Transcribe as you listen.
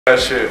That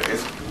shit,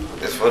 it's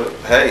for the,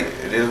 hey,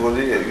 it is what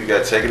it is. You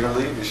got taking the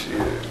leave and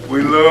shit.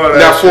 We love that.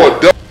 Now for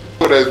a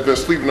double that's been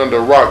sleeping under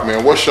a rock,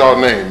 man, what's y'all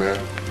name, man?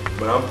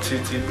 Man, I'm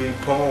TTB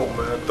Pone,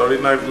 man.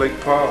 39th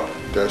Lake Park.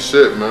 That's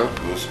it, man.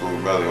 Little school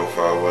Melly,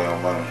 05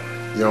 Young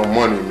Money. Young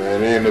Money, man.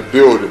 They in the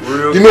building.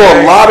 Real you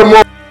know, a lot of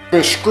them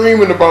been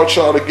screaming about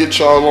y'all to get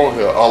y'all on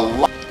here. A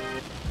lot.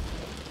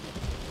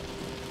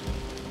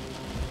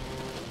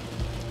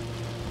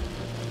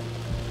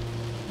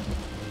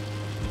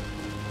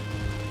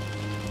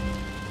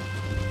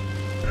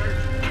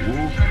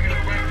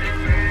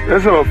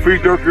 That's how free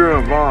Dirk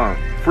and Vaughn.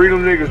 Free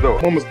them niggas though.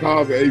 Mama's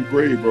car's in 8th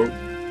grade, bro.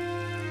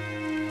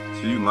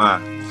 See, you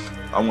lying.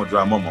 I want to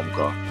drive my mama's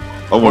car.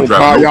 I want to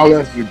drive y'all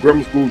asked the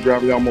grammar school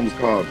driving y'all mama's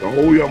car. The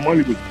whole Young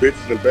Money was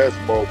bitches and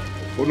basketball.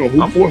 Hold on, who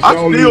forced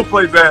y'all? I still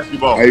play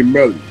basketball. Hey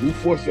Melly, who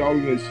forced y'all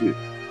in this shit?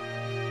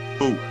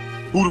 Who?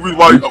 Who the reason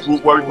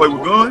why we play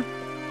with guns?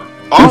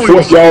 Who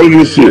forced y'all in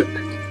this shit?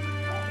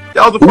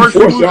 Y'all the first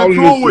people we was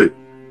cool with.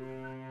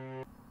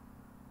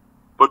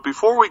 But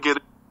before we get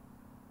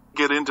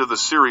into the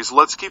series,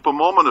 let's keep a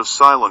moment of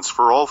silence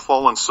for all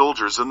fallen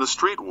soldiers in the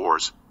street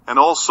wars, and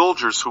all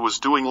soldiers who was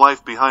doing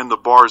life behind the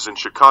bars in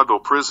Chicago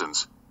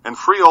prisons, and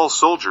free all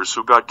soldiers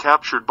who got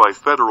captured by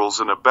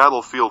federals in a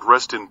battlefield.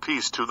 Rest in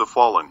peace to the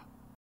fallen.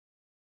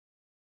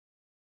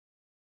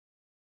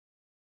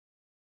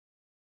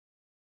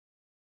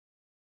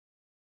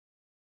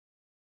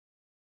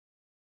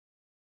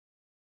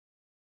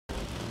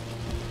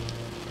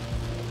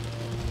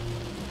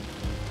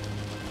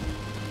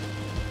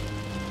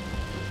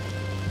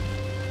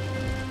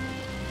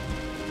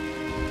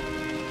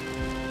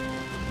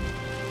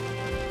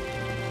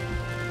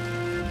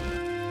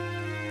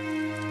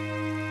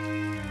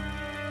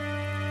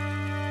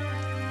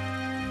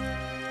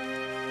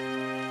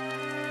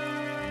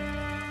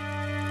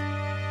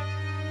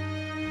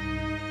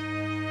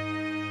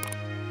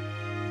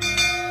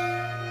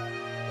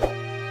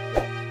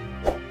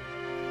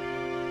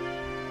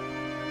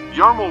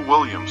 Yarmul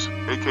Williams,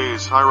 aka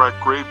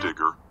Hyrack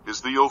Gravedigger,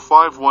 is the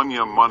 051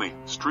 Young Money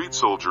street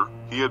soldier.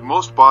 He had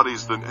most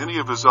bodies than any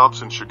of his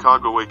ops in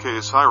Chicago, aka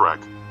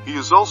Hyrack. He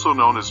is also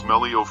known as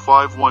Melly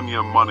 051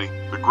 Young Money,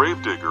 the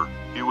Gravedigger.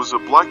 He was a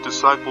black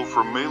disciple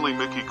from mainly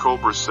Mickey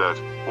Cobra said,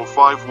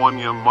 051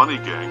 Young Money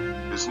Gang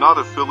is not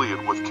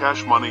affiliate with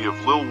Cash Money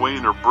of Lil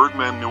Wayne or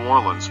Birdman New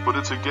Orleans, but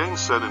it's a gang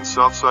set in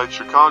Southside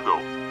Chicago.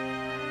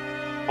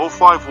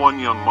 051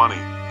 Young Money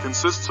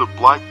consists of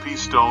Black P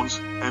Stones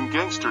and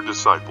Gangster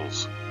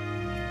Disciples.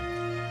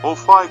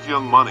 05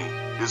 Young Money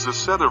is a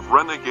set of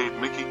renegade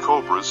Mickey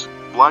Cobras,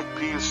 Black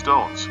P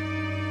Stones,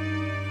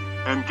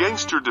 and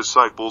Gangster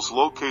Disciples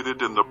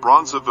located in the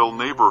Bronzeville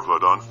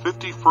neighborhood on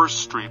 51st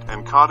Street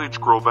and Cottage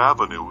Grove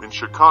Avenue in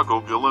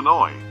Chicago,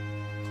 Illinois.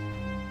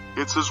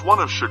 It's as one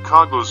of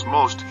Chicago's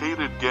most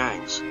hated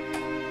gangs,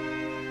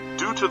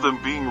 due to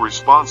them being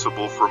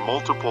responsible for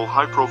multiple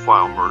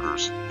high-profile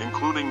murders,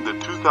 including the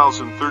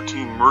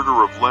 2013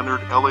 murder of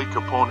Leonard L.A.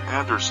 Capone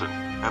Anderson,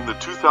 and the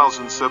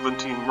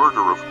 2017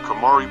 murder of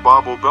Kamari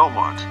Bobo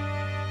Belmont.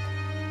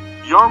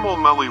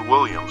 Yarmul Melly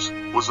Williams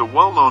was a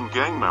well-known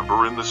gang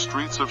member in the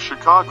streets of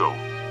Chicago.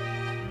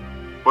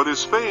 But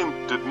his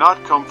fame did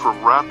not come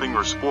from rapping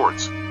or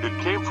sports,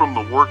 it came from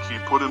the work he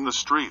put in the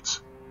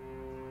streets.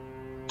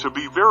 To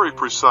be very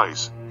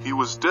precise, he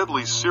was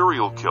deadly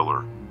serial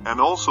killer, and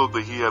also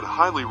that he had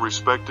highly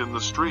respect in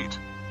the street.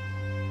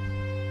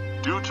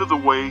 Due to the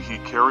way he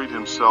carried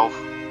himself,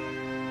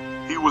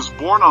 he was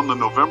born on the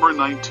November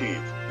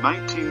 19th,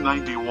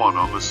 1991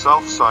 on the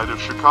south side of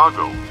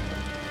Chicago.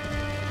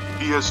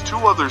 He has two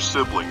other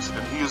siblings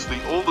and he is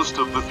the oldest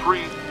of the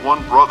three,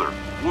 one brother,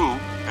 Woo,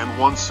 and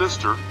one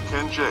sister,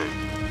 Ken J.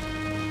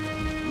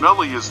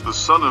 Melly is the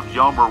son of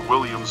Yarmul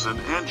Williams and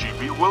Angie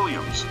B.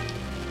 Williams.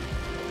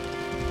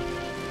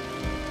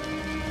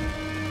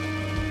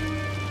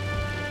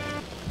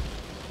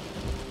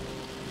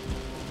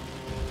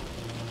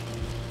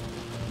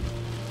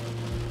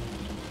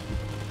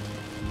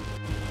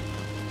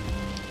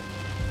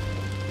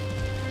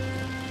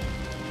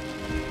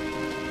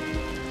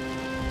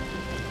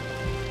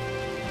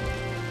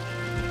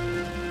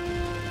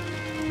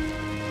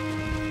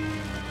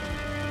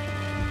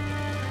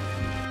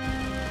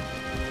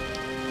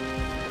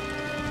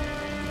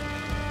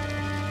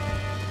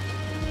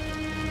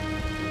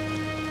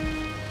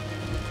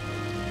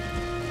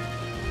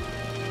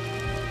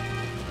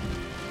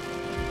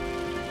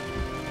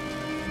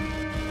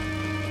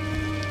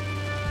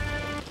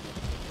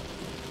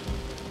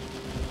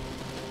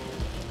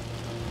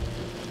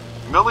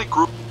 Melly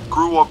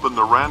grew up in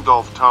the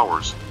Randolph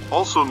Towers,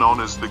 also known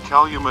as the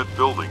Calumet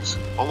Buildings,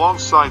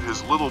 alongside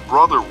his little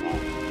brother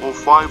Woo,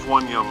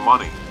 051 Young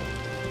Money,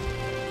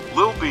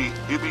 Lil B,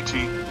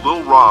 EBT,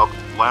 Lil Rob,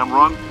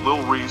 Lamrun,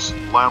 Lil Reese,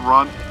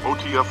 Lamrun,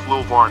 OTF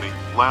Lil Varney,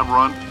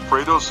 Lamrun,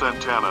 Fredo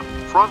Santana,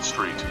 Front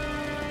Street,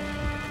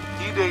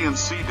 E-Day and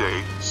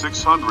C-Day,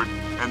 600,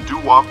 and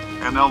Doo-Wop,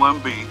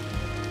 NLMB.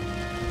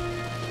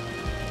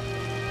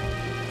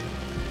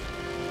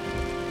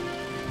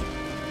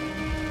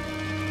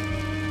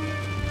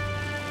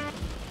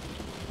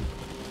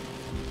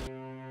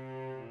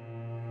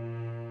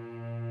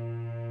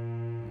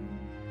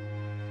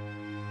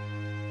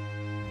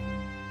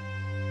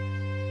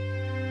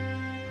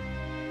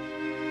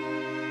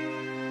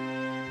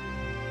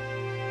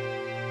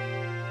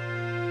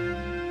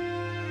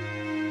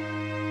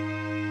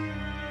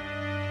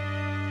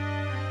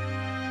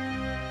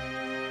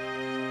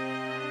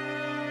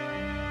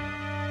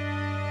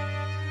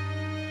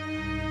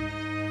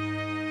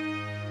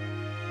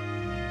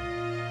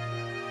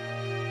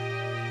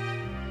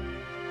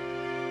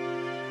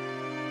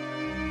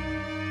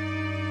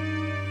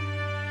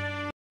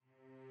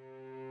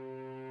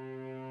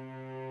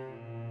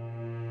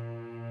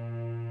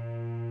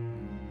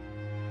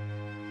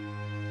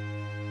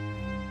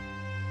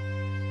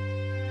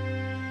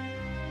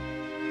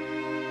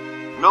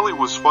 Melly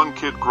was fun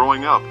kid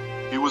growing up.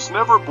 He was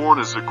never born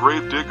as a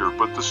grave digger,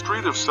 but the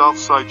street of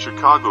Southside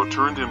Chicago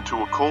turned him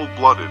to a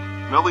cold-blooded.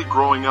 Melly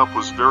growing up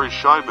was very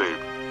shy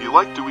babe. He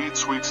liked to eat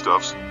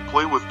sweetstuffs,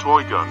 play with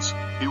toy guns.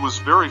 He was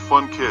very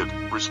fun kid,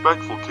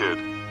 respectful kid.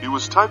 He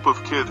was type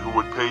of kid who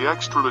would pay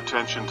extra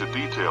attention to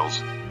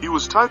details. He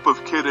was type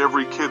of kid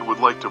every kid would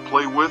like to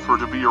play with or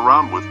to be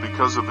around with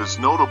because of his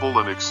notable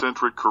and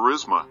eccentric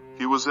charisma.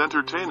 He was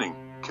entertaining,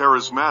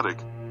 charismatic,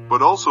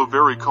 but also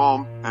very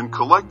calm and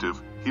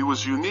collective. He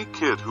was a unique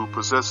kid who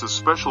possesses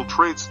special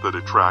traits that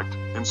attract,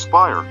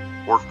 inspire,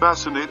 or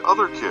fascinate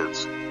other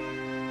kids.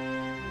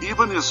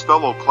 Even his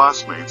fellow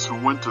classmates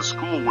who went to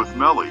school with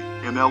Melly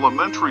in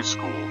elementary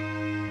school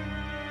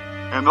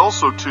and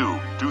also too,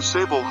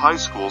 DuSable High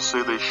School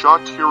say they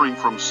shocked hearing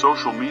from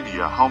social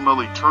media how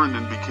Melly turned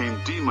and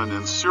became demon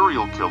and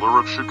serial killer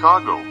of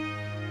Chicago.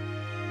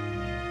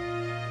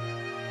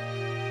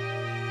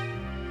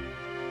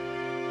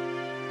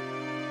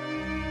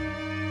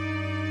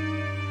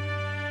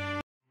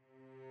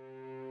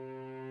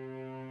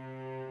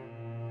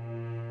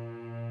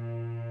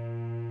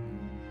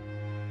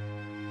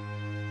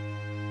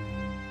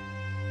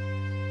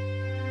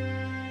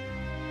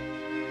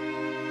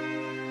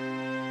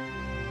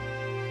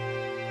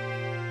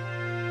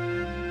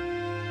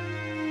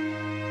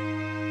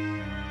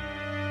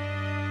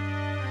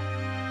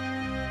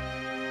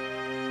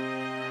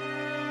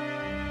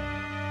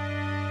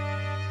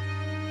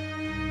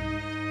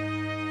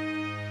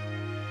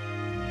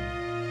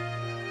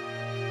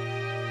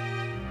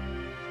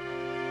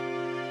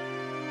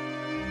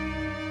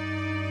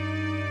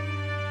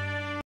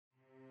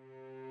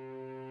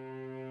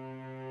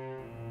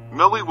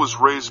 Melly was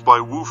raised by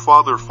Woo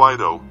father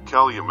Fido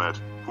Calumet,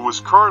 who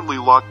is currently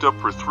locked up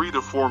for 3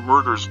 to 4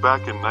 murders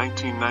back in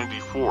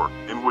 1994,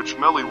 in which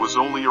Melly was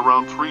only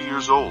around 3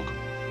 years old.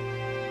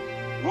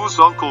 Woo's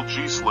uncle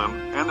G-Slim,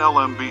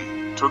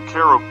 NLMB, took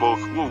care of both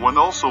Woo and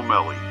also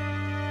Melly.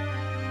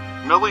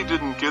 Melly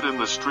didn't get in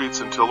the streets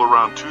until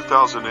around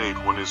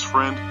 2008 when his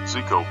friend,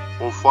 Zico,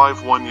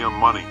 051 Young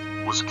Money,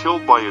 was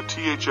killed by a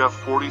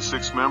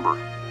THF-46 member.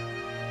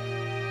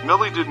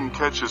 Melly didn't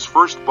catch his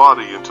first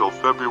body until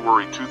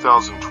February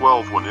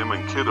 2012 when him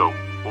and Kiddo,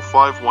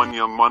 051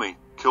 Young Money,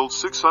 killed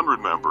 600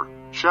 member.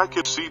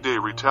 Shakib C-Day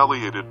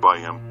retaliated by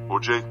him,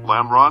 OJ,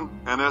 Lamron,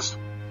 NS,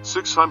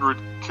 600,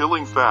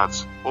 killing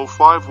Fats,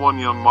 051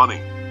 Young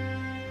Money.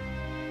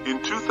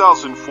 In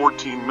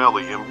 2014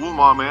 Melly and Woo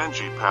mom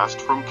Angie passed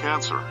from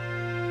cancer.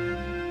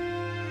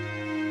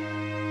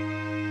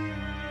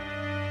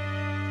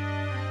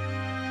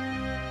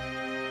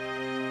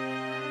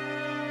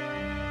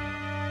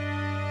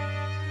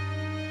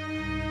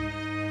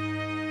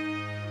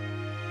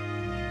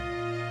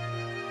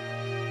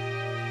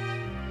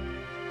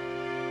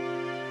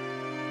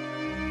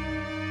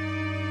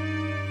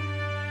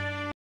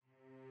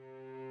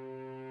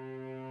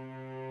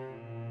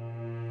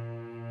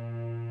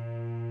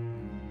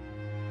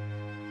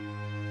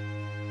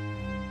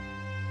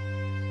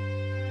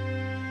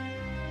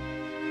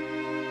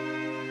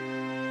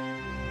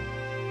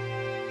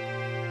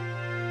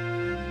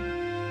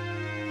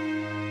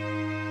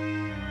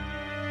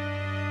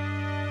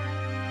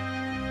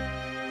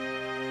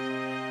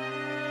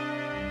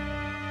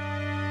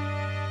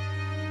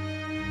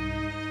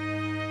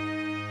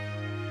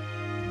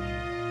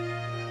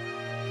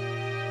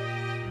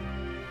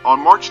 On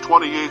March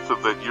 28th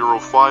of that year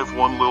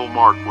 051 Lil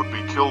Mark would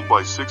be killed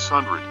by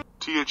 600,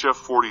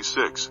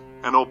 THF-46,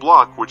 and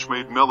O-Block, which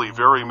made Melly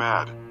very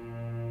mad.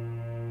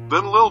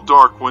 Then Lil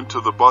Dark went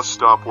to the bus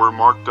stop where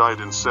Mark died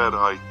and said,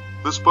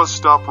 this bus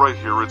stop right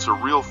here, it's a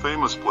real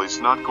famous place,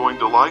 not going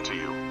to lie to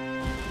you.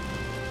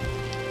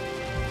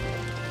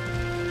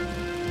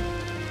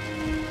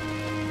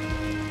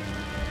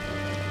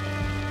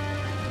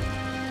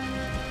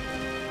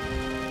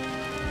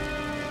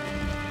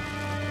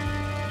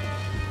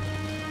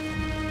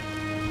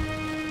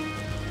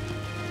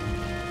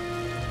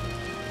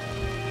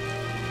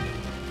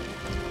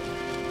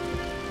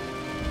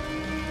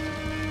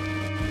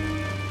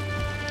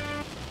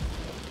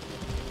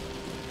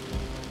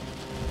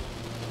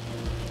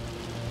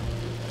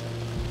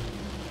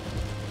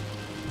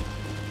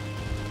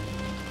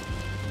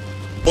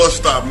 Bus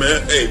stop,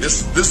 man. Hey,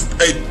 this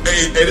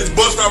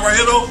bus stop right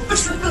here though.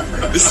 This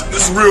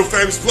is a real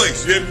famous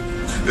place. You hear me?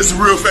 This is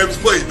a real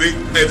famous place, B.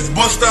 Hey, this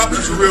bus stop, this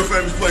is a real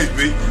famous place,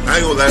 B. I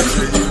ain't gonna lie to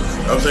you. You know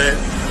what I'm saying?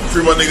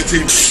 Free my nigga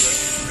team.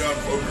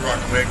 Open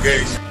rockin', man.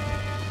 Gage.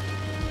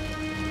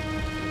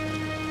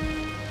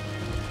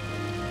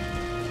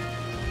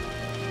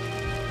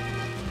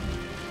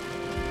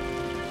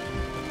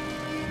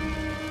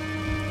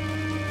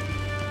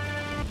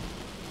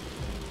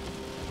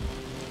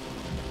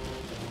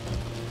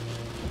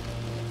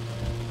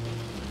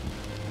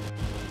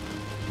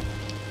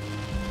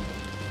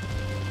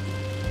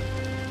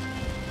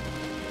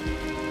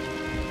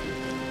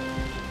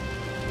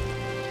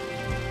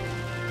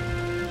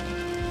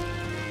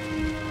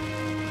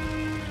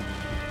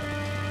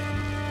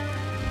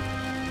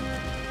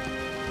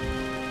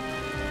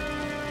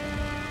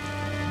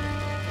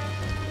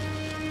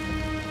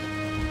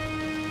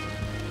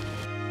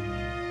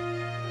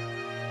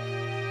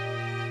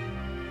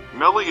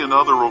 Melly and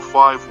other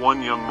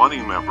 051 Young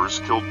Money members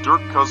killed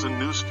Dirk cousin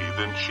WOOSKI,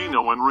 then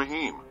Chino and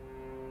Raheem.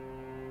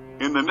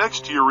 In the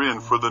next year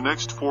in for the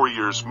next 4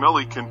 years,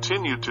 Melly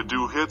continued to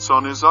do hits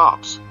on his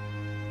ops.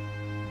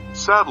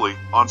 Sadly,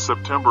 on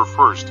September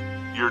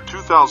 1st, year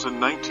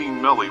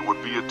 2019, Melly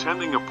would be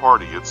attending a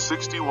party at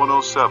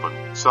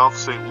 6107 South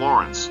St.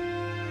 Lawrence,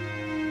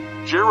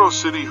 Jero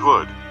City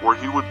Hood, where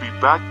he would be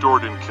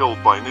backdoored and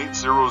killed by Nate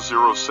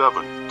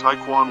 007,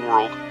 Taekwon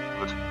World,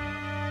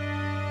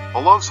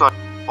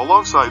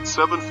 alongside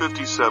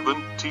 757,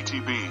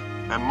 TTB,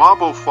 and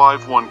Mabo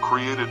 51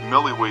 created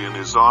Mellyway in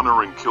his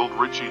honor and killed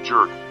Richie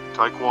Jerk,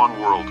 Taekwon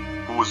World,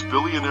 who was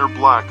Billionaire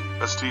Black,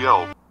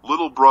 STL,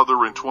 little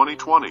brother in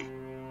 2020.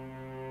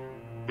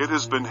 It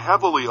has been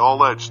heavily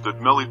alleged that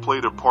Melly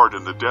played a part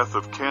in the death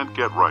of Can't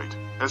Get Right,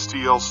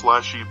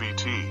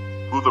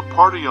 STL/EBT, who the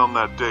party on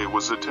that day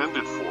was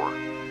attended for.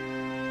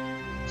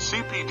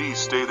 CPD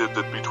stated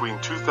that between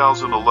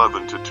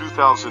 2011 to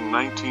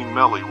 2019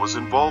 Melly was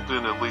involved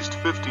in at least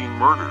 15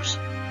 murders.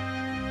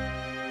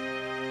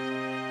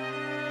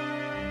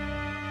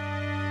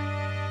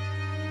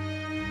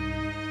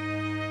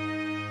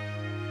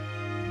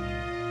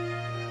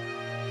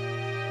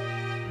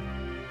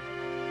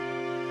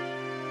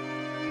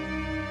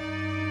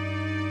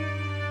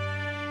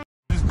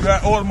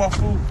 Got order my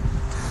food.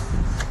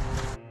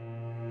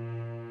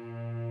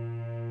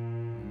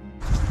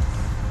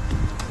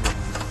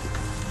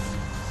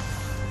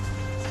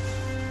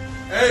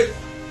 Hey,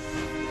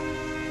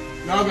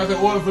 y'all got that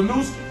order for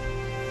WOOSKI?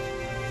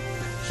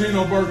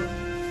 Chino burger.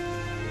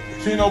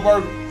 Chino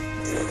burger.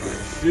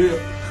 Yeah,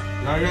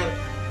 y'all got it.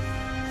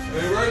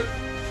 They ready?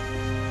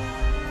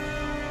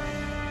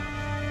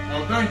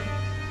 Oh, thank you.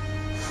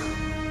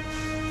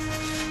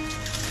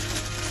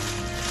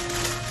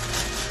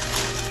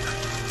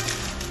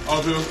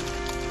 Oh, Bill.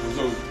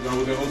 So, y'all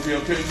with that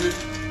OTLK shit?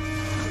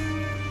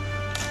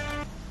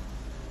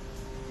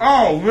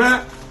 Oh,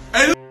 man.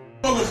 Hey, this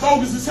motherfucker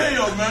bogus as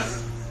hell, man.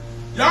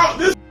 Y'all,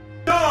 this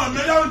done,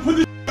 man. Y'all put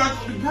this back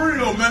on the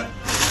grill, man.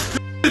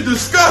 This is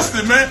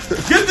disgusting, man.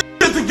 Get this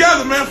shit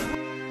together, man.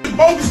 It's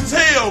bogus as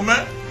hell,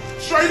 man.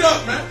 Straight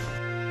up, man.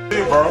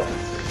 Hey, bro.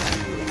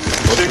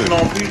 Chicken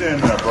on pita in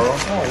there, bro.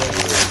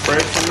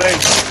 Fresh from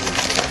Nathan.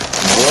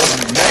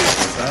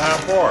 Nathan, the high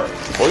part.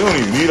 Boy, you don't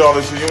even need all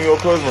this shit. You and your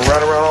cousin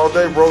ride around all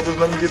day, bro. Just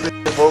let me get this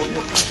shit, bro.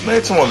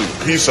 Man, come on, a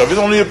piece of it. There's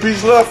only a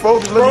piece left,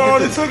 folks. Just let me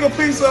get this. Bro, they took a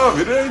piece of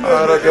it. All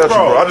right, I got you,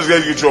 bro. I just got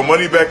to get your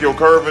money back, your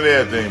curve and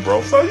everything,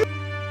 bro. So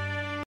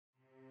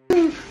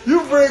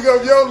you bring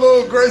up your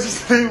little gracious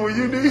thing when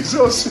you need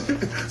your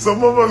shit. Some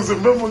motherfuckers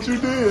remember what you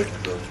did.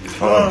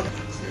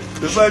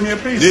 Just let me a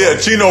piece. Yeah,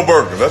 Chino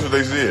burger. That's what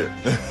they said.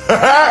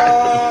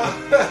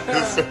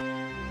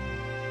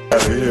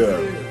 Yeah.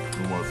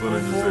 So they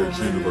just said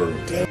cheeseburger.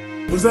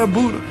 Was that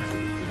Buddha?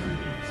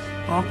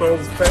 I thought it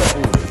was fat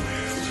Buddha.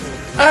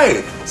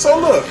 Hey, so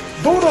look,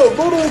 Buddha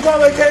who got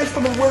that case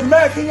from with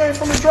Mac, he ain't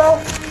from the draw?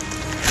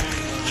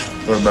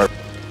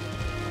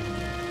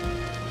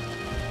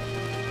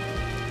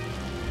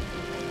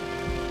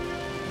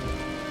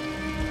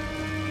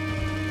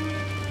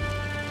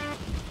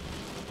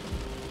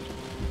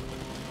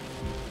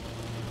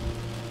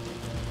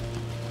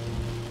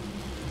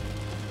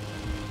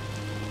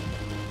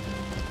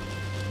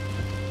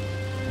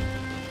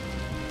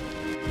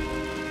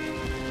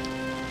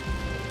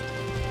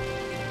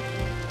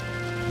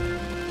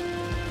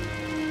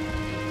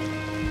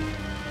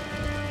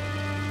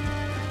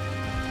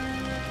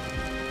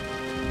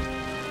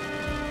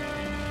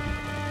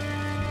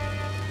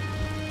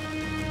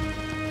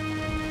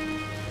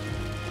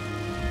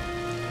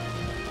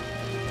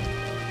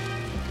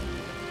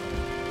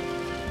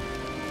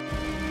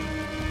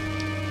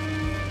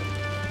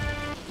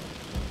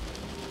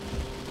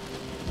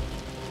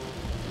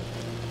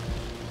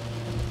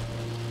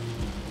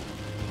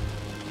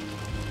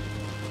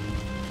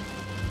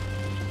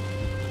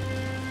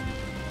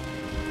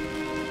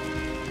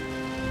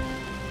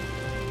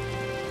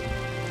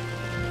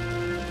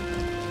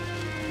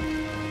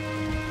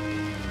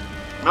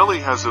 Melly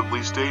has at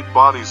least 8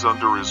 bodies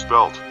under his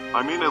belt.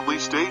 I mean at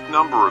least 8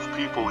 number of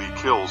people he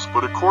kills,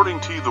 but according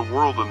to the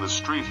world in the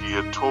street he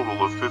had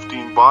total of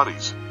 15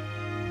 bodies.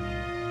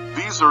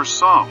 These are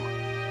some.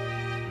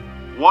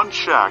 1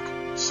 Shack,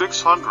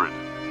 600.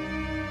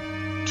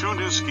 2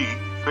 WOOSKI,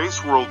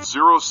 Faceworld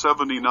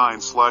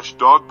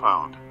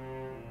 079/Dogpound.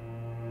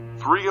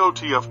 3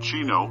 OTF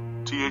Chino,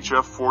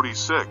 THF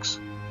 46.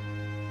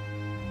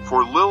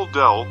 4 Lil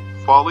Del,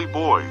 Folly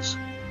Boys.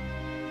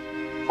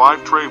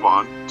 5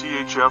 Trayvon,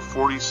 THF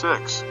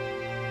 46.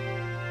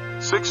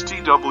 6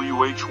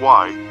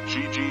 TWHY,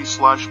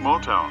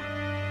 GG/Motown.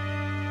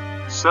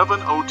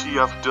 7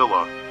 OTF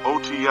Dilla,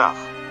 OTF.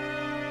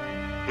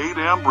 8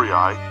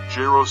 Ambrii,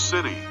 Jero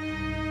City.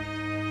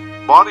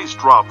 Bodies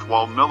dropped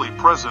while Melly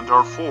present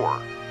are 4.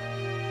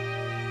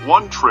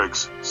 1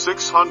 Tricks,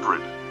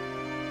 600.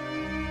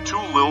 2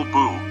 Lil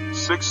Boo,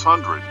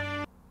 600.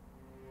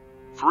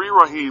 3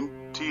 Raheem,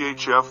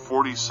 THF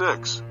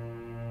 46.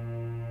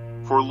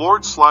 For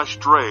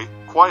Lord/Dre,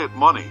 Quiet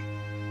Money.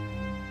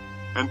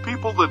 and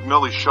people that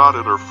Melly shot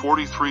at are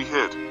 43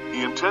 hit.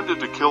 He intended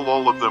to kill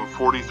all of them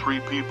 43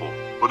 people,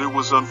 but it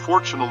was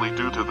unfortunately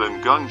due to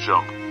then gun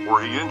jump,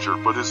 or he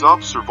injured but his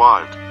ops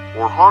survived,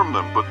 or harmed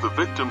them but the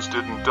victims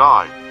didn't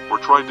die, or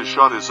tried to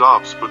shot his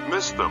ops but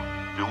missed them.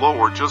 Below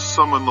are just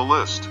some in the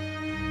list.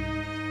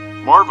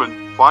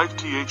 Marvin,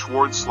 5th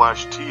Ward /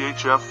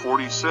 THF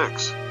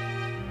 46.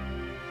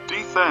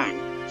 D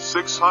Thang,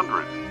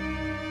 600.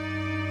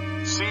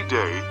 C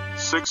Day,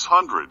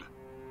 600.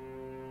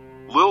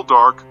 Lil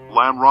Dark,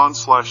 Lamron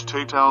 /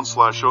 Taytown /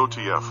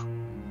 OTF.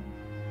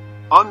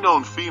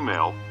 Unknown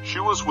female, she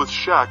was with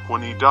Shaq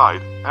when he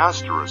died,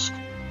 asterisk.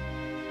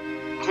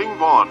 King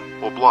Von,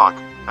 O'Block,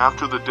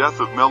 after the death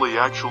of Melly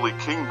actually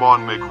King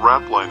Von make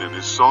rap line in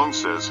his song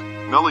says,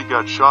 Melly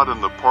got shot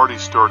and the party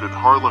started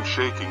Harlem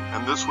shaking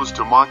and this was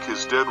to mock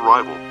his dead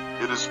rival.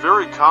 It is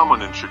very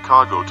common in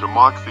Chicago to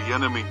mock the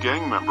enemy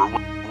gang member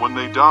when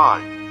they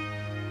die.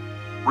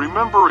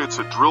 Remember, it's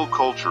a drill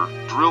culture.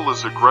 Drill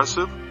is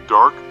aggressive,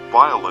 dark,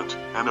 violent,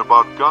 and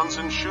about guns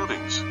and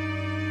shootings.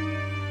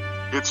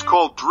 It's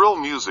called drill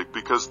music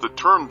because the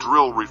term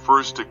drill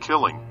refers to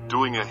killing,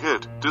 doing a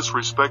hit,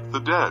 disrespect the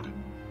dead.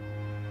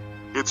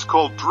 It's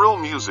called drill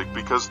music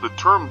because the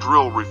term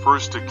drill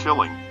refers to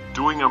killing,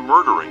 doing a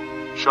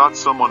murdering, shot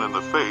someone in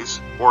the face,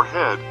 or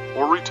head,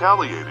 or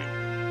retaliating.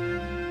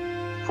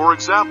 For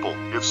example,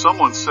 if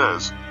someone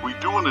says, "We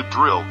doing a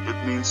drill,"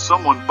 it means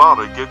someone bout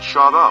to get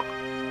shot up.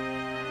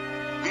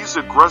 These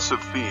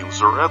aggressive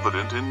themes are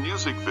evident in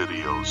music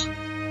videos.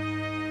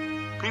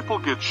 People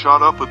get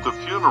shot up at the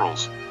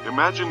funerals.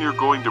 Imagine you're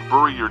going to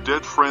bury your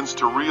dead friends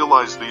to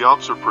realize the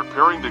ops are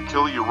preparing to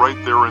kill you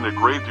right there in a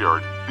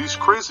graveyard. These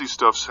crazy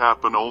stuffs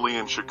happen only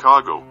in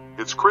Chicago.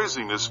 It's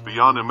craziness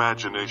beyond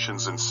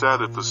imaginations and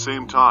sad at the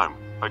same time.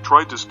 I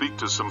tried to speak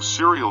to some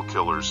serial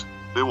killers.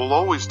 They will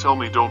always tell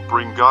me don't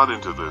bring God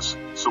into this.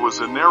 So as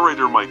a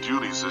narrator, my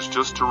duties is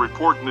just to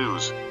report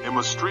news. I'm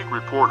a street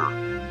reporter.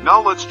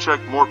 Now let's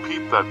check more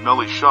peep that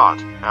Melly shot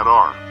at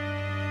R.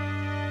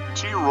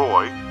 T.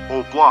 Roy,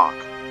 O'Block.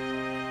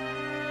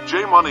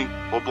 J. Money,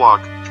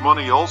 O'Block,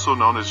 Money also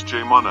known as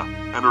J. Munna,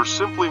 and or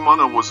simply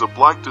Munna was a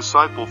black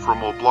disciple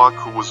from O'Block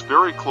who was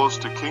very close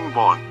to King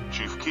Von,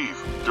 Chief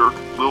Keef, Dirk,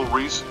 Lil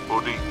Reese,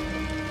 O.D.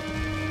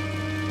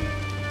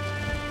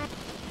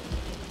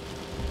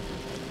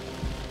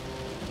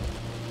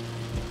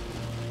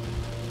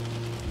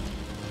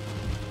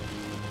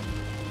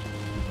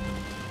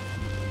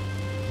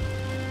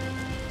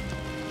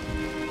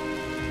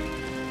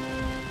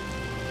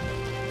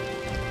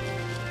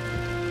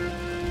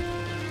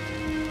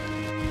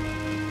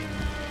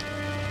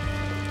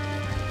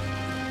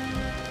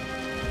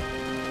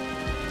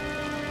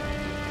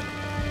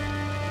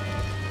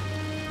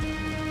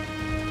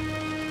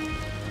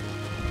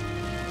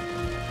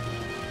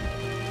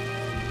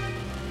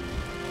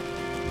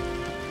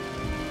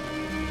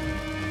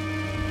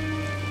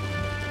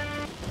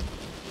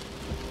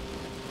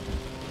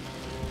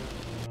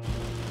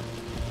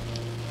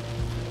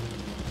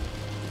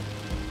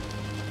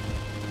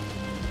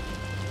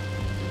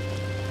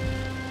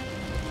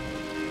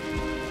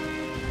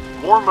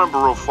 More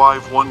member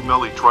 051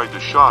 Melly tried to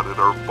shot at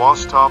our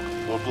boss top,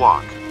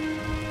 O'Block.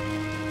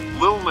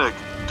 Lil Nick,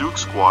 Duke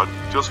Squad,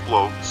 Just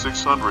Blow,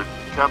 600,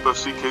 Cap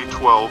FCK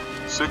 12,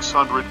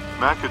 600,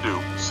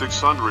 McAdoo,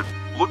 600.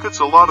 Look, it's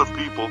a lot of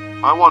people.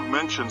 I want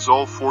mentions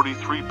all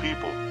 43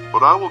 people,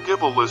 but I will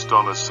give a list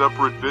on a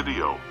separate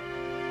video.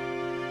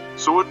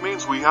 So it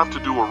means we have to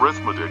do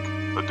arithmetic,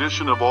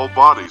 addition of all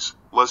bodies.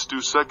 Let's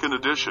do second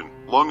addition,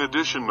 long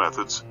addition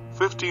methods.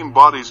 15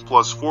 bodies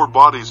plus 4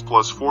 bodies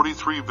plus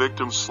 43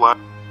 victims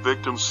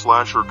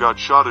slash or got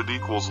shotted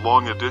equals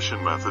long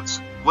addition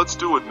methods. Let's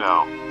do it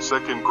now.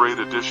 Second grade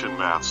addition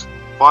maths.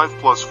 5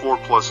 plus 4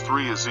 plus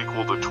 3 is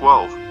equal to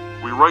 12.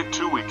 We write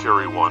 2, we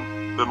carry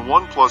 1. Then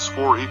 1 plus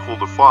 4 equal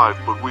to 5,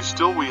 but we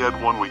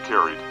had 1 we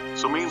carried.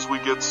 So means we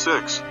get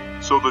 6.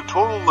 So the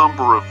total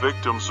number of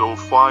victims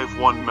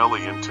 051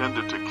 Melly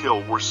intended to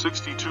kill were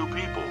 62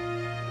 people.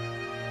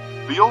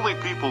 The only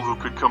people who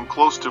could come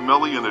close to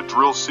Melly in a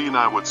drill scene,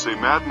 I would say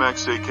Mad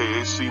Max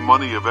aka C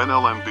Money of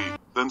NLMB,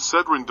 then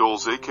Cedrin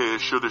Doles aka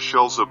SHOOTA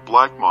Shellz of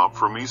Black Mob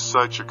from East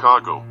Side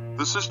Chicago.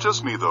 This is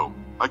just me though.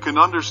 I can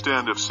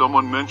understand if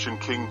someone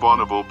mentioned King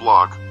Von of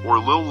O'Block, or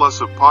Lil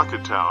Les of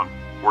Pocket Town,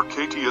 or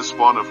KTS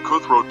Von of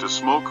Cutthroat to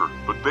Smoker,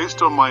 but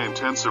based on my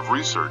intensive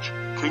research,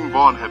 King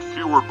Von had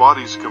fewer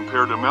bodies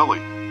compared to Melly,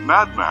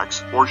 Mad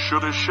Max, or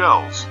SHOOTA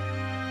Shellz.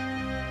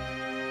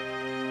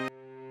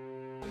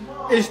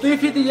 It's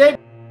 358.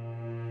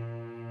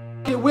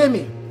 Get with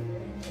me.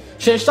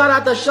 She shot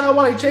out the shot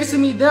while he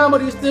chasing me down,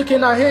 but he still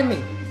cannot hit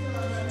me.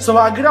 So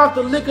I get off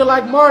the liquor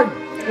like Martin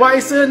while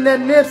he's sitting at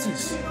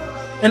Nipsey's.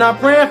 And I'm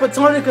praying for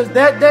Tony because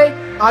that day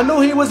I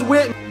knew he was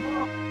with me.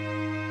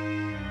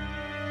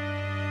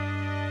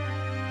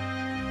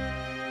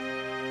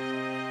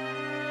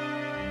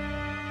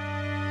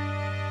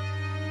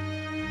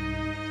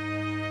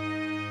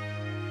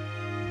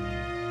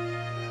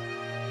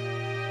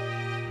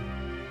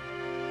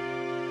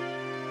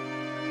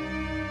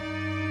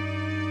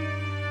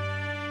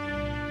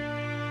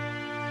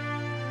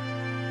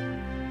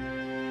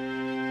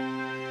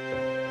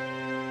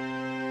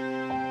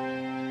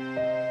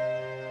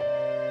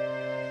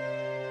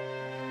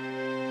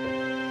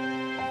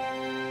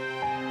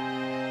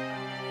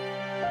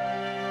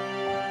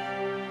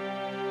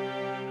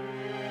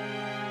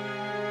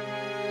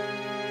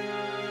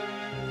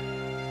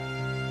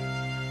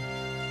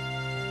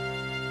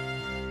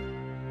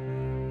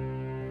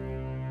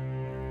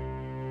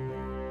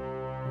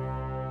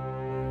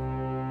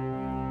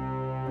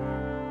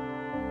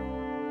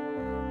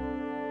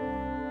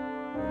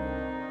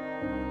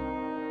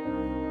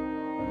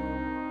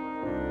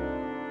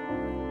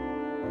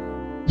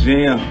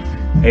 gym.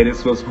 Hey,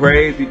 this was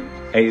crazy.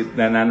 Hey,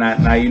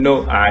 now you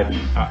know, now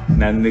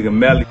nigga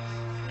Melly.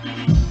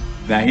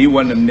 Now he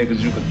one of them niggas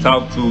you could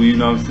talk to, you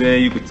know what I'm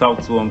saying? You could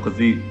talk to him cause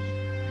he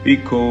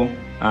cool.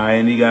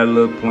 And he got a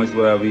little points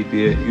whatever he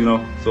did, you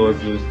know? So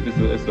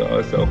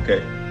it's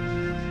okay.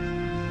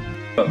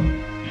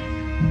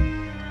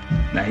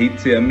 Now he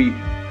tell me,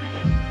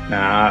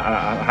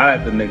 I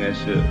hired the nigga and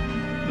shit.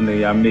 The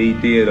nigga, I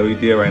mean he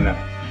did right now.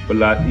 But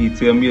like, he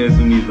tell me as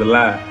soon as he's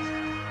alive.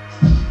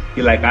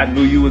 He like, I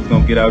knew you was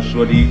gonna get out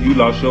shorty. You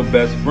lost your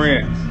best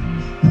friend.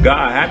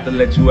 God had to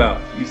let you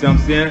out. You see what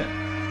I'm saying?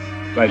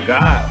 Like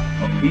God,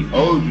 he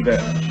owed you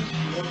that.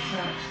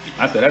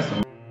 I said, that's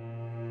some.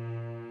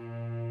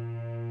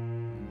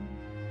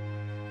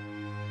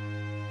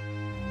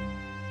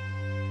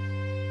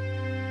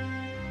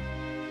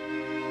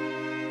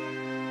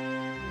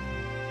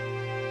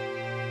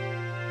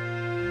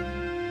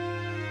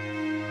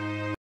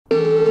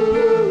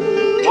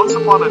 Once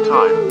upon a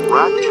time,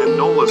 Rat and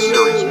Nola's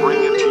series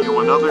bring into you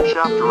another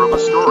chapter of a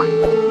story.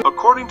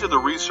 According to the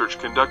research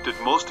conducted,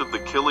 most of the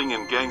killing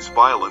and gangs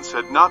violence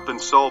had not been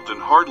solved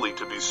and hardly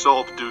to be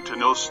solved due to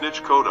no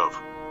snitch code of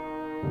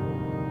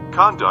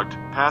conduct,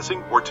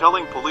 passing, or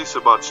telling police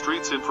about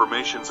streets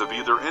informations of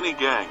either any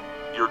gang,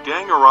 your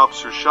gang or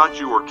ops who shot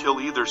you or kill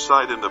either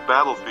side in the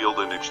battlefield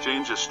in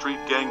exchange of street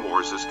gang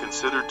wars is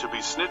considered to be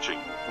snitching,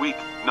 weak,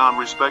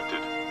 non-respected.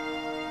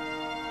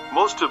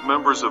 Most of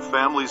members of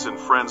families and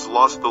friends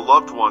lost the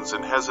loved ones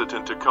and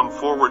hesitant to come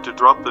forward to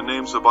drop the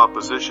names of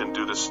opposition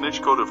due to snitch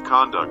code of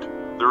conduct.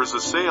 There is a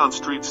say on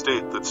street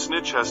state that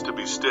snitch has to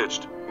be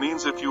stitched,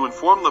 means if you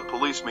inform the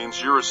police means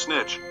you're a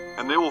snitch,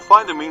 and they will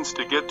find a means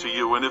to get to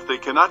you, and if they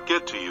cannot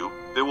get to you,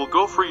 they will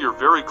go for your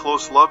very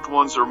close loved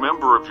ones or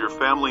member of your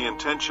family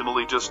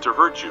intentionally just to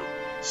hurt you.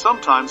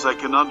 Sometimes I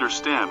can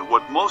understand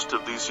what most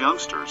of these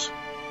youngsters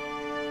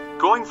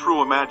going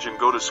through imagine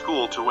go to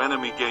school to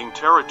enemy gang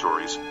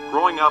territories,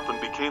 growing up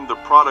and became the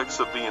products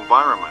of the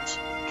environments.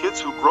 Kids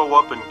who grow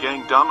up in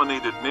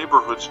gang-dominated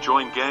neighborhoods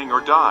join gang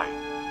or die.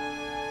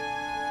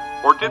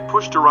 Or get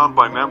pushed around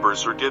by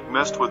members or get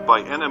messed with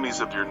by enemies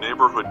of your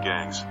neighborhood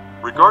gangs.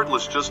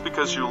 Regardless, just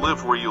because you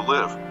live where you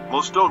live,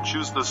 most don't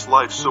choose this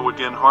life, so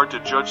again hard to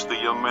judge the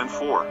young men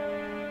for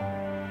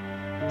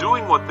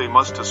doing what they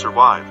must to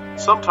survive.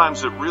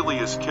 Sometimes it really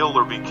is kill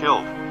or be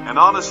killed. And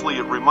honestly,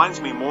 it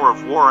reminds me more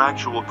of war,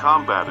 actual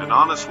combat, and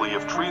honestly,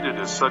 if treated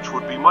as such,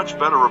 would be much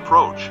better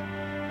approach.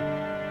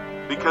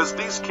 Because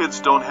these kids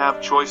don't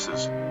have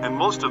choices, and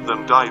most of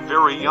them die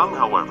very young,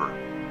 however.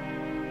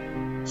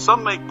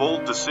 Some make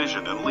bold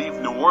decision and leave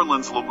New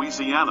Orleans,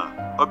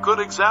 Louisiana, a good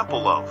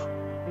example of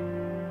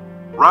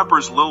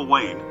rappers Lil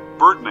Wayne,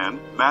 Birdman,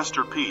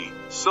 Master P,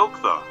 Silk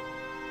the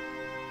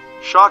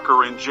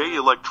Shocker, and J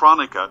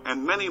Electronica,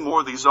 and many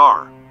more. These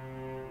are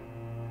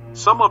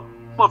some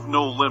of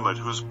No Limit,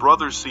 whose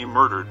brothers see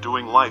murdered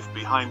doing life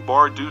behind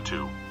bar due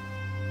to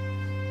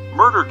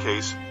murder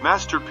case.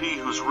 Master P,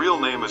 whose real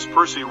name is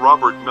Percy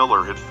Robert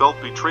Miller, had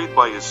felt betrayed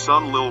by his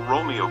son Lil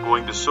Romeo,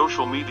 going to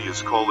social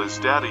medias call his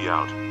daddy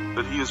out,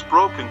 that he is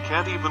broke and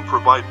can't even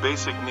provide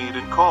basic need,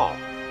 and call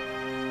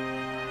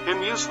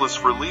him useless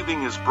for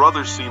leaving his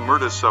brother see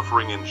murder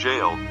suffering in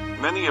jail.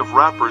 Many of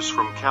rappers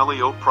from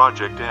Calio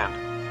Project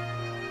and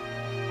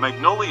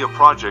Magnolia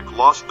Project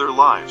lost their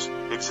lives.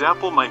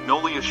 Example,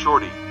 Magnolia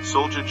Shorty,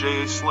 Soulja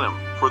J.A. Slim,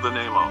 for the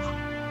name of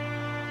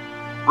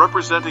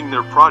representing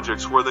their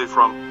projects. Where they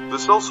from?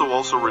 This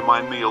also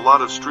remind me a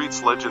lot of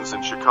streets legends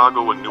in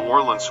Chicago and New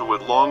Orleans who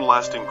had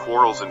long-lasting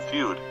quarrels and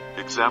feud.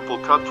 Example,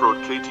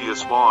 Cutthroat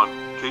KTS Vaughn,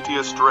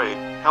 KTS DRE,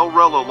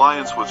 Hellrel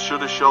Alliance with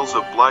SHOOTA Shellz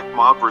of Black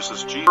Mob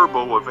versus G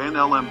Herbo of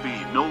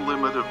NLMB, No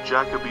Limit of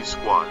Jacoby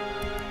Squad.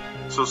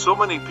 So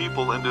many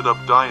people ended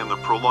up dying in the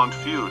prolonged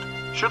feud.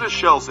 SHOOTA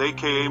Shellz,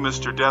 aka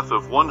Mr. Death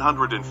of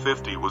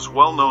 150, was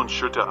well-known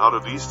Shoota out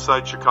of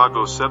Eastside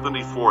Chicago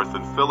 74th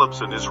and Phillips,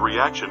 and his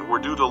reaction were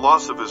due to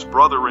loss of his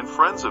brother and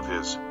friends of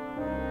his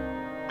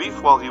beef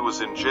while he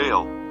was in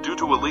jail, due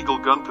to illegal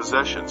gun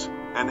possessions,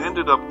 and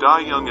ended up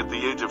die young at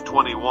the age of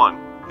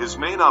 21. His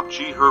main op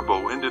G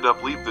Herbo ended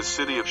up leave the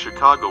city of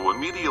Chicago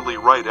immediately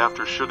right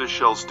after SHOOTA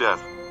Shellz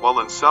death. While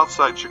in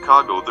Southside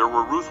Chicago there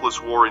were ruthless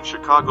war in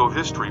Chicago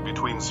history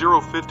between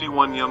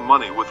 051 Young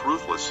Money with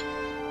Ruthless.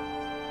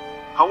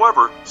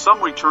 However,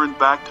 some returned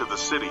back to the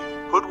city.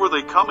 Hood were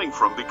they coming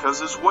from,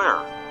 because is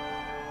where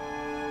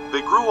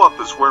they grew up,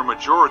 is where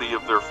majority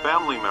of their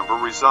family member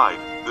reside.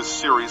 This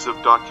series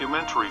of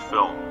documentary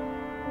film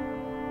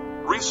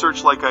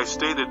research, like I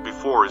stated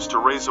before, is to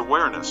raise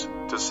awareness,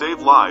 to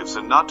save lives,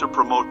 and not to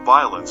promote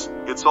violence.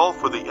 It's all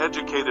for the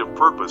educative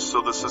purpose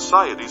so the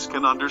societies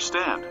can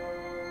understand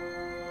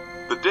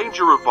the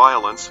danger of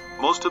violence.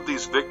 Most of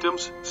these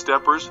victims,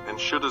 steppers, and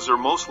shootas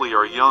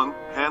are young,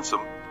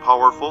 handsome,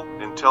 powerful,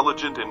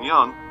 intelligent, and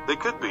young. They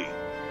could be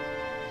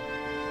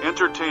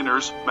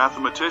entertainers,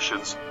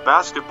 mathematicians,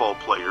 basketball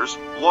players,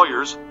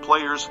 lawyers,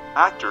 players,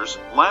 actors,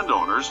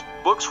 landowners,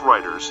 books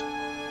writers,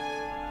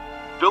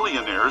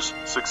 billionaires,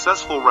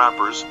 successful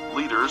rappers,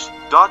 leaders,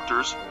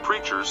 doctors,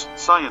 preachers,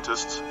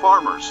 scientists,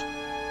 farmers,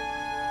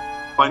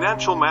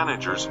 financial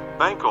managers,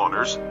 bank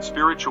owners,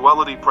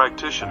 spirituality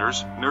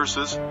practitioners,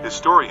 nurses,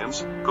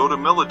 historians, go to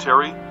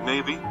military,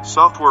 Navy,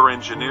 software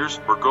engineers,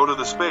 or go to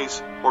the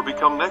space, or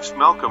become next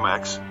Malcolm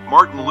X,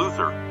 Martin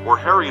Luther, or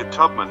Harriet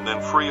Tubman,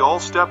 then free all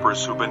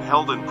steppers who've been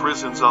held in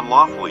prisons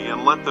unlawfully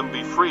and let them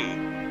be free.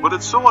 But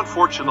it's so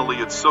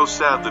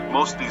sad that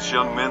most these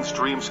young men's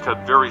dreams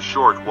cut very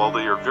short while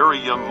they are very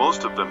young.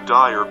 Most of them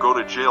die or go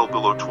to jail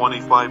below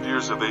 25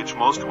 years of age,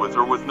 most with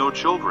or with no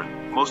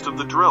children, most of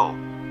the drill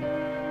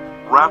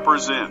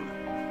rappers in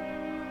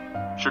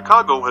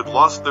Chicago had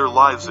lost their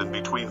lives in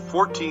between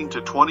 14 to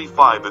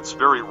 25. It's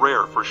very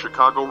rare for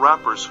Chicago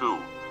rappers who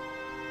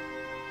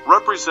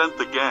represent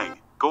the gang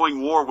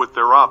going war with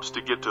their ops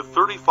to get to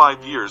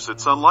 35 years.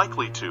 It's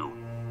unlikely to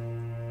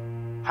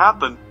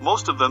happen.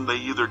 Most of them, they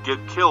either get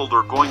killed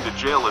or going to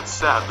jail. It's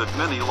sad that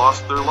many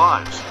lost their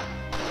lives,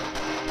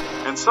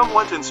 and some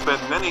went and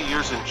spent many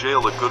years in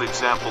jail. A good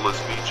example is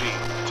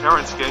VG,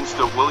 Terrence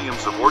Gangsta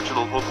Williams of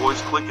Original Ho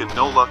Boys Click and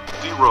Nola,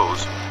 D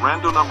Rose,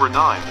 Rando number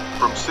 9,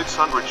 from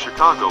 600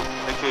 Chicago,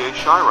 aka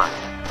Chirac.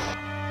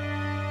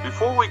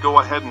 Before we go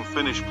ahead and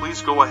finish,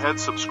 please go ahead,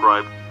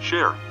 subscribe,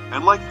 share,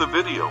 and like the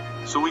video,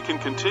 so we can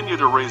continue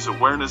to raise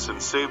awareness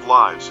and save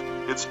lives.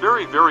 It's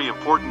very, very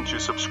important to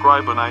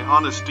subscribe, and I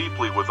honest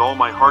deeply with all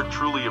my heart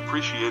truly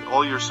appreciate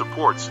all your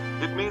supports.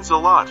 It means a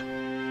lot.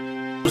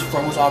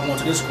 From was all going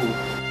to this school,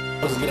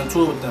 I was getting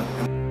into it with them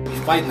and we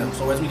fighting them.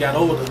 So as we got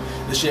older,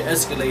 the shit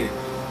escalated.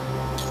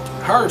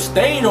 Her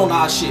stayed on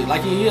our shit.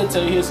 Like he'll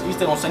tell you, he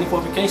stayed on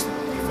 74th and Kingston.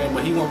 You feel me?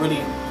 But he wasn't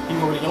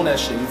really on that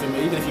shit. You feel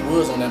me? Even if he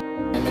was on that,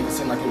 and make it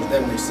seem like it was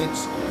that when they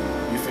sentenced.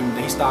 You feel me?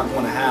 Then he started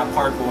going to Hyde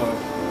Park or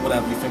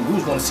whatever. You feel me? We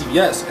was going to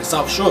CVS and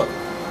South Shore.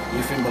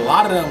 You feel me? But a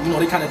lot of them, you know,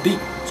 they kind of deep.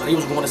 So they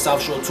was going to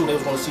South Shore too. They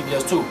was going to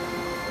CVS too.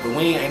 But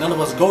we ain't none of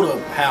us go to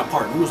Hyde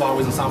Park. We was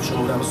always in South Shore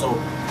or whatever. So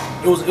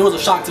it was a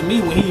shock to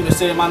me when he even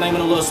said my name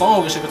in a little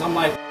song and shit. Cause I'm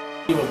like,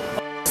 he was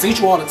see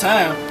you all the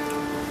time.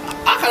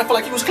 I kind of feel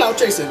like he was clout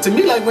chasing. To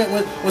me, like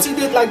when he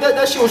did like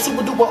that shit was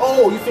super duper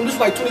old. You feel me? This was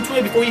like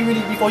 2012 before he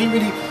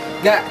really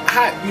got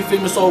hot. You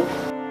feel me? So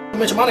I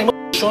mentioned my name,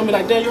 showing me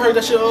like, damn, you heard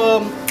that shit?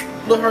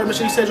 Look, heard me.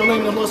 He said your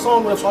name in a little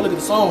song. Whatever. So I look at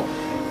the song.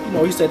 You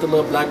know, he said the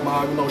little black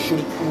mob. You know,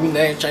 shooting, we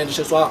name change and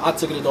shit. So I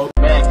took it though.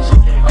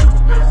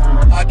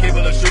 I keep a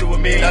little shooter with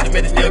me. Not to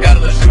mention still got a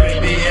little shooter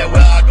in me. Yeah,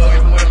 where I go,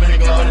 even when I'm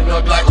going to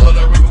go black or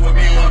the river with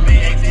me. On me,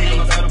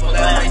 18.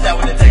 That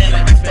with the text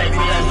and respect me.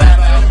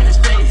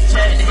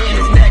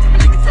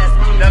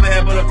 Never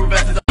had bulletproof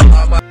vests.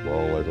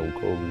 Ball like I'm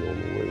Kobe on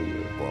the way,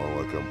 man. Ball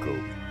like I'm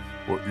Kobe.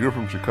 Well, you're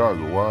from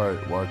Chicago.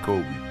 Why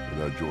Kobe and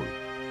not Jordan?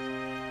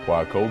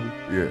 Why Kobe?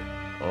 Yeah.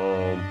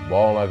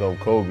 Ball like I'm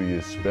Kobe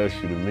is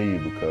special to me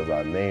because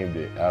I named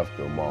it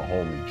after my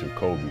homie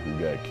Jacoby who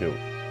got killed.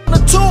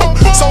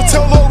 So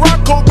tell Lil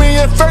Rock, Kobe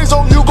and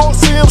Fazo, you gon'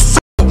 see him.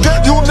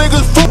 You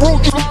niggas fool.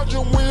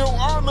 We don't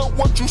honor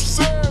what you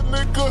said,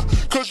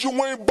 nigga. Cause you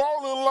ain't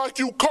ballin' like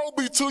you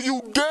Kobe till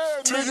you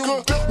dead,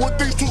 nigga. With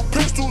these 2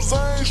 pistols,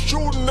 I ain't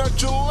shooting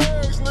at your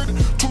legs,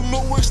 nigga. 2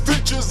 new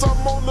extensions,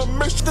 I'm on the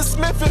mission. The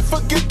Smith and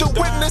forget the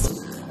witness.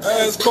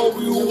 Ask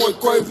Kobe who went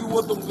crazy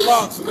with them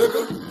blocks,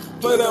 nigga.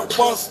 Play that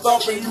bus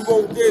stop and you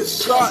gon' get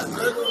shot,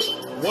 nigga.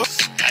 What?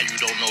 How you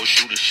don't know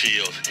SHOOTA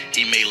Shellz?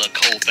 He made Lil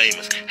Cole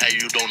famous. How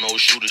you don't know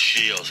SHOOTA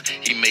Shellz?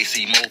 He made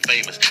C-Mo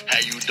famous. How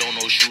you don't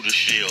know SHOOTA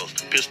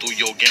Shellz? Pistol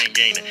yo gang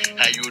gaining.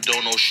 How you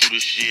don't know SHOOTA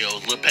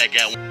Shellz? Lil Pac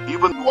got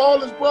Even New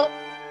Orleans, bro,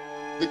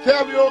 the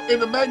Caviar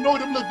and the Magnolia,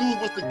 them little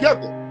dudes was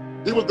together.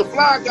 It was the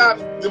Fly guy,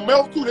 the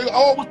Mel too. They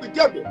all was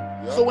together.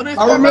 Yeah. So when they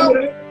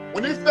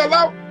fell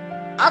out,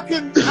 I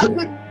couldn't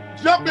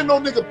jump in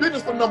no nigga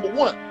business for number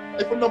 1.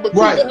 And for number 2,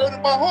 It hurt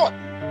in my heart.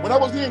 When I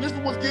was hearing this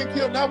one was getting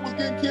killed, and I was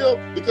getting killed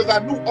because I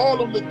knew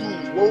all of them the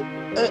dudes, bro.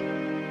 And